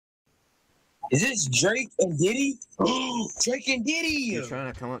Is this Drake and Diddy? Drake and Diddy! You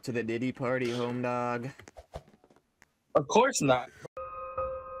trying to come up to the Diddy party, home dog? Of course not.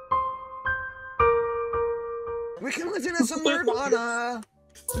 We can listen to some Nirvana.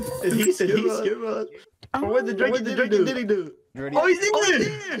 Did he skip us? What did Drake and Diddy do? Driddy. Oh, he's in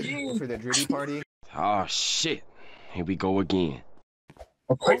there! For the Driddy party. Oh shit! Here we go again.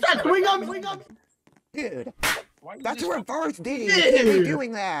 What's that? Swing on me! Dude, that's a reverse Diddy. Dude. You can't be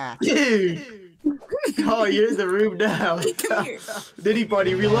doing that. Dude! Oh, you're in the room now. Diddy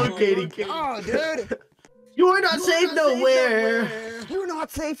party relocating. Oh, dude. You're not safe nowhere. You're not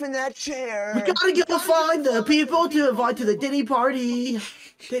safe in that chair. We gotta go find the people to invite to the Diddy party.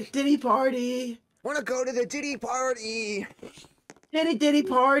 Diddy party. Wanna go to the Diddy party? Diddy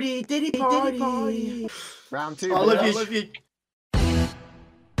party. Diddy party. Round two. I love you.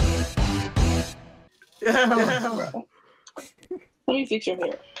 Yeah. Let me fix your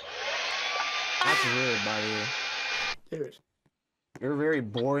hair. That's rude, buddy. Dude. You're a very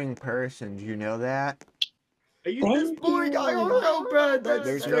boring person. Do you know that? Are you this boring? I don't know, bro.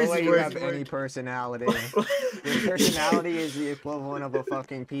 There's no way you have any personality. Your personality is the equivalent of a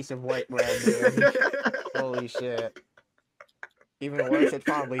fucking piece of white bread, dude. Holy shit. Even worse, it's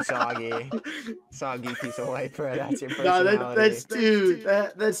probably soggy. Soggy piece of white bread. That's your personality. No,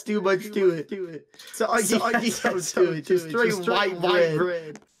 that's too much to it. Soggy comes to it. Just straight white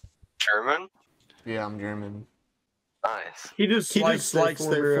bread. German? Yeah, I'm German. Nice. He just likes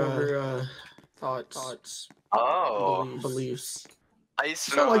their thoughts. Oh. Beliefs. I used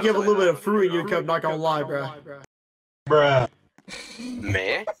to It's not like you have a little bit of fruit in your cup, not gonna lie, bro. Bruh.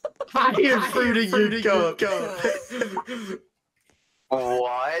 Me? I hear fruit in your cup.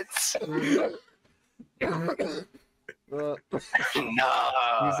 What? No. No.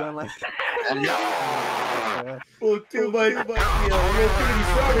 You sound like... No. Well, too much, you're too many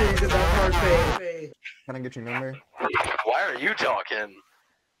strawberries in that parfait. Can I get your number? Why are you talking?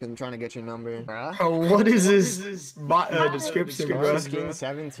 I'm trying to get your number. Oh, what is this description, bro? Skin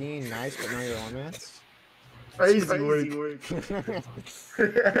 17, nice, but know your limits. Crazy work.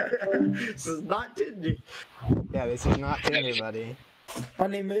 This is not Tinder. Yeah, this is not Tinder, buddy. My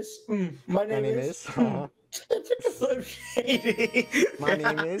name is. My name is. My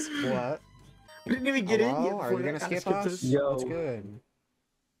name is what? We didn't even get in yet. Are you gonna skip us? Yo. That's good.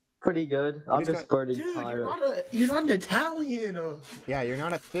 Pretty good. I'm just burning Dude, tired. you're not an Italian. Yeah, you're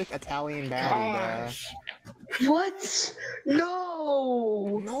not a thick Italian baddie, bruh. What?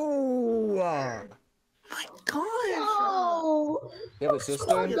 No! No! My God! No! You have a sister?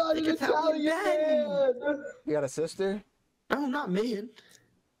 I'm not an Italian man! You got a sister? No, not man.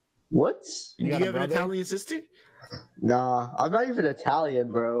 What? Do you got a have an brother? Italian sister? Nah, I'm not even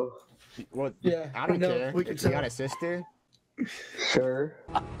Italian, bro. What? Yeah, I don't care. we can You got a sister? Sure.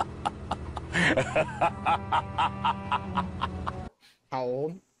 How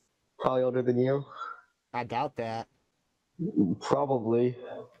old? Probably older than you. I doubt that. Probably.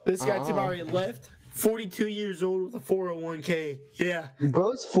 This guy Tabari left. 42 years old with a 401k. Yeah.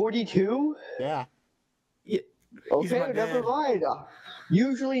 Bro's 42? Yeah. He's Okay, my never dad. mind.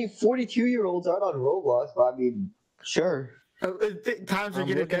 Usually 42-year-olds aren't on Roblox, but I mean, sure. Times are I'm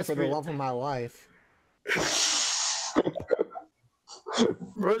getting looking for the desperate. love of my life.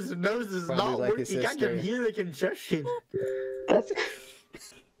 Bro's nose is Probably not like his working. I sister. can hear the congestion. That's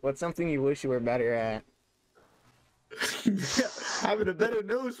What's something you wish you were better at? Having a better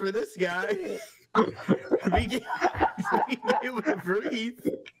nose for this guy. Being able to breathe.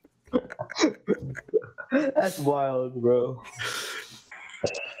 that's wild, bro.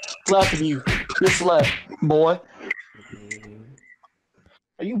 Slapping you. Just slap, boy.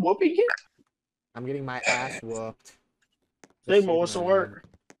 Are you whooping it? I'm getting my ass whooped. Say more, what's the work?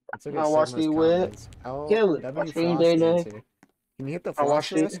 I watched the whip. Oh, Kill it. W Watch me, Frost Day-Day. answer. Can you hit the I watched flash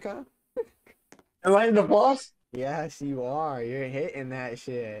for it. this, Kyle? Am I in the boss? Yes, you are. You're hitting that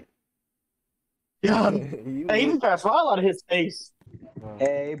shit. Yeah. You Hey, he look- just got a smile out of his face.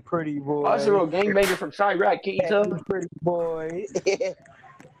 Hey, pretty boy. I was a real gangbanger from Chirac, can't you tell? Hey, pretty boy.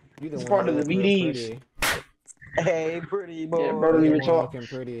 You the It's one part that of the look real VDs. pretty. Hey, pretty boy. Yeah, brother, You're you the were one talking.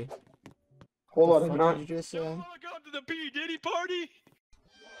 looking pretty. Hold What on, the I'm fuck not. did you just say? Welcome to the P. Diddy party!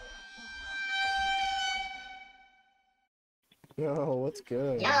 Yo, what's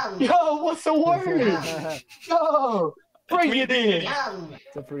good? Yo, what's the word? It's Yo, bring it in.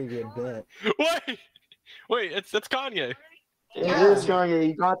 a pretty good bit. Wait, that's Kanye. It is Kanye,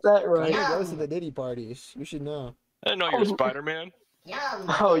 you got that right. Kanye goes to the Diddy parties. You should know. I didn't know you were Spider-Man.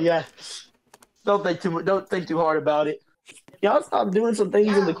 Oh yeah. Don't think too hard about it. Y'all stop doing some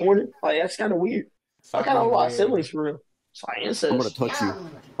things in the corner. Like that's kind of weird. I kind of have a lot of siblings for real. Science I'm gonna says. touch you.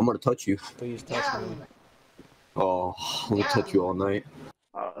 I'm gonna touch you. Please touch me. Oh, I'm gonna touch you all night.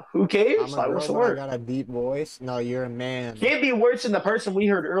 Who cares? I'm a Like, girl, what's the but I word? got a deep voice. No, you're a man. Can't be worse than the person we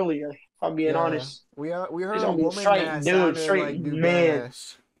heard earlier. If I'm being honest. We heard He's a gonna be a woman straight that dude, sounded straight like man.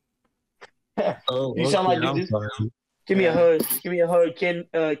 Dugas. Oh, You sound like I'm you do. fine. Give me a Yeah. hug. Give me a hug, Kevin.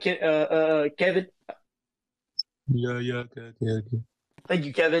 Yeah, okay. Thank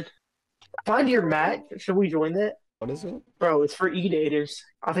you, Kevin. Find your Mac. Should we join that? What is it? Bro, it's for e-daters.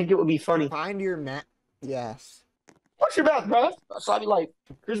 I think it would be funny. Find your man. Yes. Watch your mouth, bro. I saw you like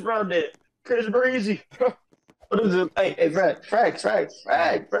Chris Brown did. Chris Breezy. What is it? Hey, Frag.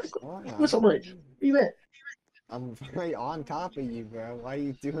 What's so much? Where you at? I'm right on top of you, bro. Why are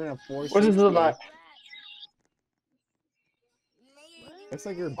you doing a 460? What is this about? Looks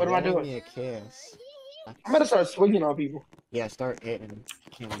like you're What am I blowing doing? me a kiss. I'm gonna start swinging on people. Yeah, start hitting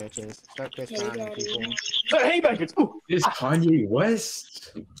bitches. Start kiss pounding people. Hey, backers. Ooh. It's Kanye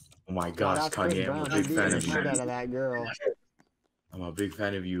West. Oh my No, gosh, that's Chris Kanye, I'm Brown. a big He's fan beating of the shit out you. of that girl. I'm a big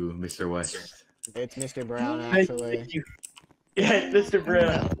fan of you, Mr. West. It's Mr. Brown, Thank actually. you. Yeah, Mr.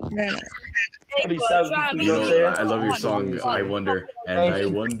 Brown. You know, I love your song, I Wonder. And I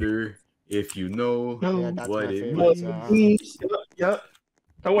wonder if you know Yeah, that's what my it favorite means. song. Yep.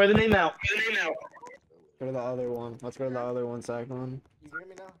 Don't wear the name out. Go to the other one. Let's go to the other one second.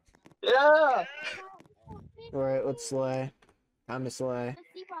 Yeah. Alright, let's slay. Time to slay.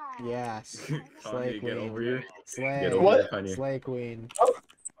 Yes. Slay Kanye, get over queen. here. Slay. Get over What? here, Kanye. Slay queen.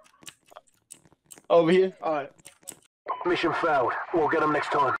 Over here. All right. Mission failed. We'll get them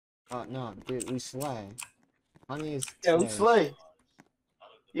next time. No, dude, we slay. Honey is. Yeah, we slay.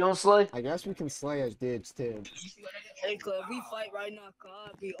 You don't slay? I guess we can slay as dudes too. Hey, cuz, we fight right now, cuz.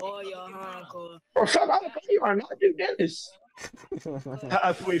 I be all your hand, cuz. Bro, shut up. You are not do Dennis.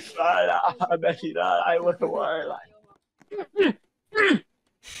 If we fight, I bet you that I would word like.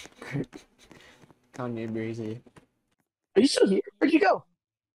 Kanye Breezy. Are you still here? Where'd you go?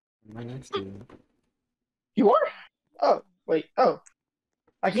 My next dude. You are? Oh, wait. Oh.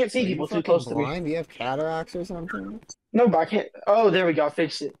 I can't see Are you people too fucking close to me. blind? Do you have cataracts or something? No, but I can't. Oh, there we go. I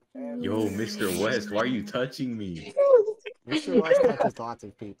fixed it. Yo, Mr. West, why are you touching me? Mr. West touches lots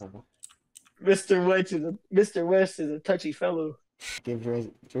of people. Mr. West is a touchy fellow. Give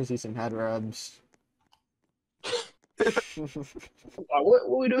Jersey some head rubs. What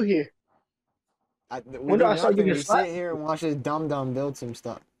we do here? We When do do I start nothing. giving We a slap? sit here and watch this dumb build some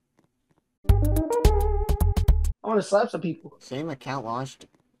stuff. I want to slap some people. Same account launched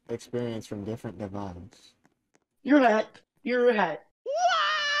experience from different devices. You're hacked. You're hacked.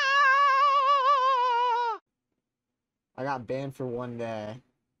 I got banned for 1 day.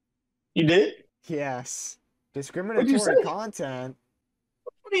 You did? Yes. What'd you Discriminatory say? content.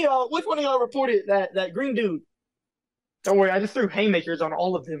 Which one of y'all reported that green dude? Don't worry, I just threw haymakers on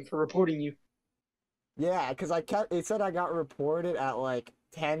all of them for reporting you. Yeah, because it said I got reported at like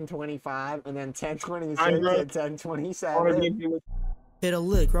 10:25 and then 10:26 and 10:27. Hit a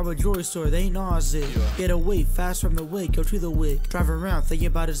lick, rob a jewelry store, they ain't nauseous. Get away, fast from the wake, go to the wick. Driving around, thinking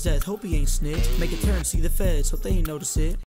about his death, hope he ain't snitch. Make a turn, see the feds, hope they ain't notice it.